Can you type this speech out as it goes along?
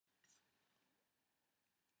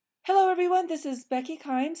Hello everyone, this is Becky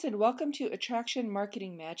Kimes and welcome to Attraction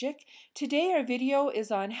Marketing Magic. Today our video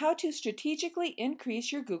is on how to strategically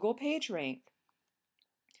increase your Google page rank.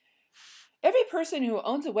 Every person who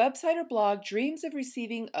owns a website or blog dreams of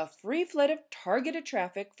receiving a free flood of targeted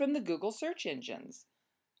traffic from the Google search engines.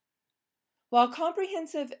 While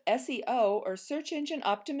comprehensive SEO or search engine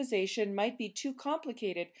optimization might be too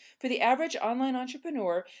complicated for the average online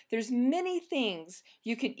entrepreneur, there's many things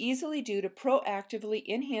you can easily do to proactively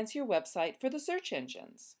enhance your website for the search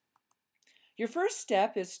engines. Your first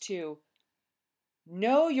step is to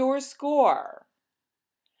know your score.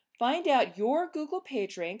 Find out your Google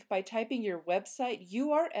PageRank by typing your website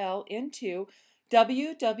URL into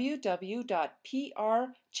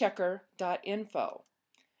www.prchecker.info.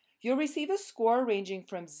 You'll receive a score ranging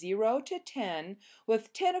from 0 to 10,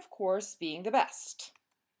 with 10 of course being the best.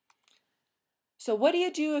 So what do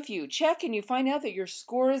you do if you check and you find out that your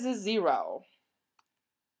score is a 0?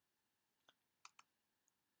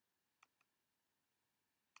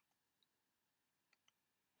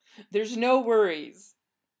 There's no worries.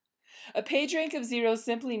 A PageRank of 0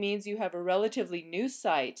 simply means you have a relatively new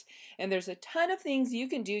site, and there's a ton of things you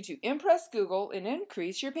can do to impress Google and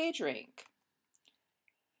increase your PageRank.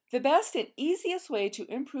 The best and easiest way to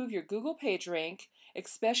improve your Google PageRank,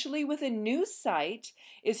 especially with a new site,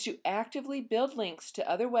 is to actively build links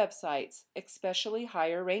to other websites, especially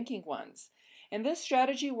higher ranking ones. And this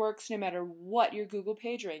strategy works no matter what your Google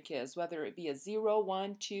PageRank is, whether it be a 0,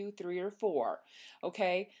 1, 2, 3, or 4.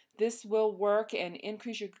 Okay, this will work and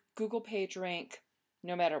increase your Google PageRank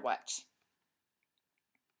no matter what.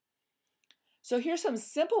 So here's some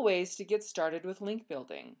simple ways to get started with link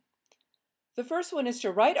building. The first one is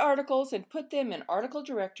to write articles and put them in article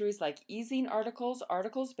directories like Ezine Articles,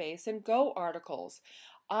 Articlesbase, and Go Articles.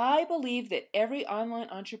 I believe that every online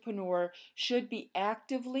entrepreneur should be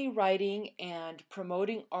actively writing and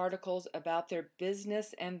promoting articles about their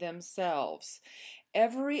business and themselves.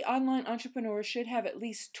 Every online entrepreneur should have at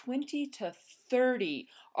least 20 to 30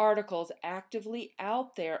 articles actively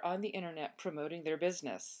out there on the internet promoting their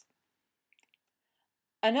business.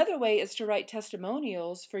 Another way is to write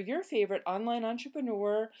testimonials for your favorite online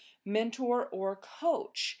entrepreneur, mentor, or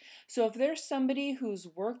coach. So if there's somebody whose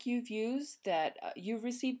work you've used that you've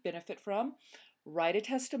received benefit from, write a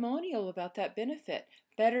testimonial about that benefit.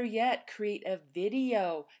 Better yet, create a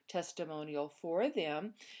video testimonial for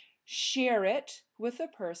them. Share it with a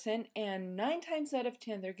person, and 9 times out of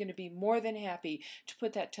 10, they're going to be more than happy to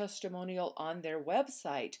put that testimonial on their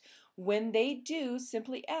website. When they do,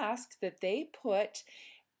 simply ask that they put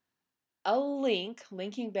a link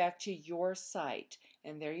linking back to your site.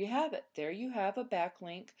 And there you have it. There you have a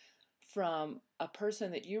backlink from a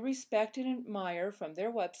person that you respect and admire from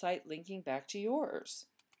their website linking back to yours.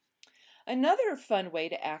 Another fun way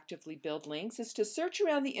to actively build links is to search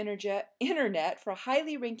around the internet for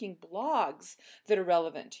highly ranking blogs that are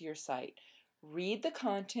relevant to your site. Read the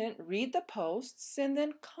content, read the posts, and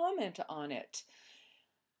then comment on it.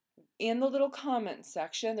 In the little comment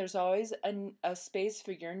section, there's always a space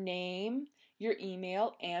for your name, your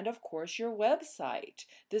email, and of course your website.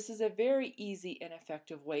 This is a very easy and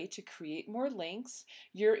effective way to create more links.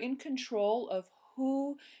 You're in control of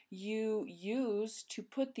who you use to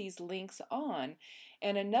put these links on.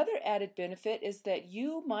 And another added benefit is that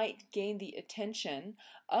you might gain the attention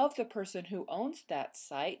of the person who owns that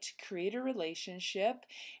site, create a relationship,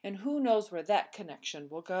 and who knows where that connection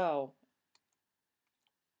will go.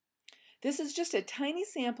 This is just a tiny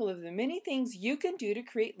sample of the many things you can do to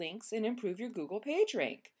create links and improve your Google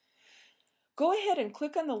PageRank. Go ahead and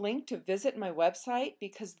click on the link to visit my website,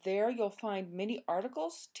 because there you'll find many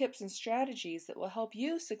articles, tips, and strategies that will help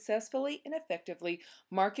you successfully and effectively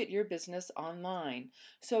market your business online.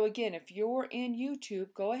 So again, if you're in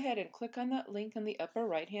YouTube, go ahead and click on that link in the upper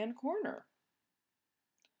right-hand corner.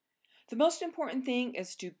 The most important thing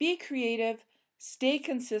is to be creative, stay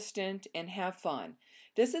consistent, and have fun.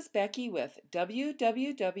 This is Becky with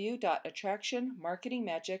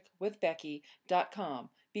www.attractionmarketingmagicwithbecky.com.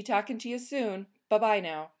 Be talking to you soon. Bye-bye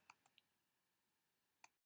now.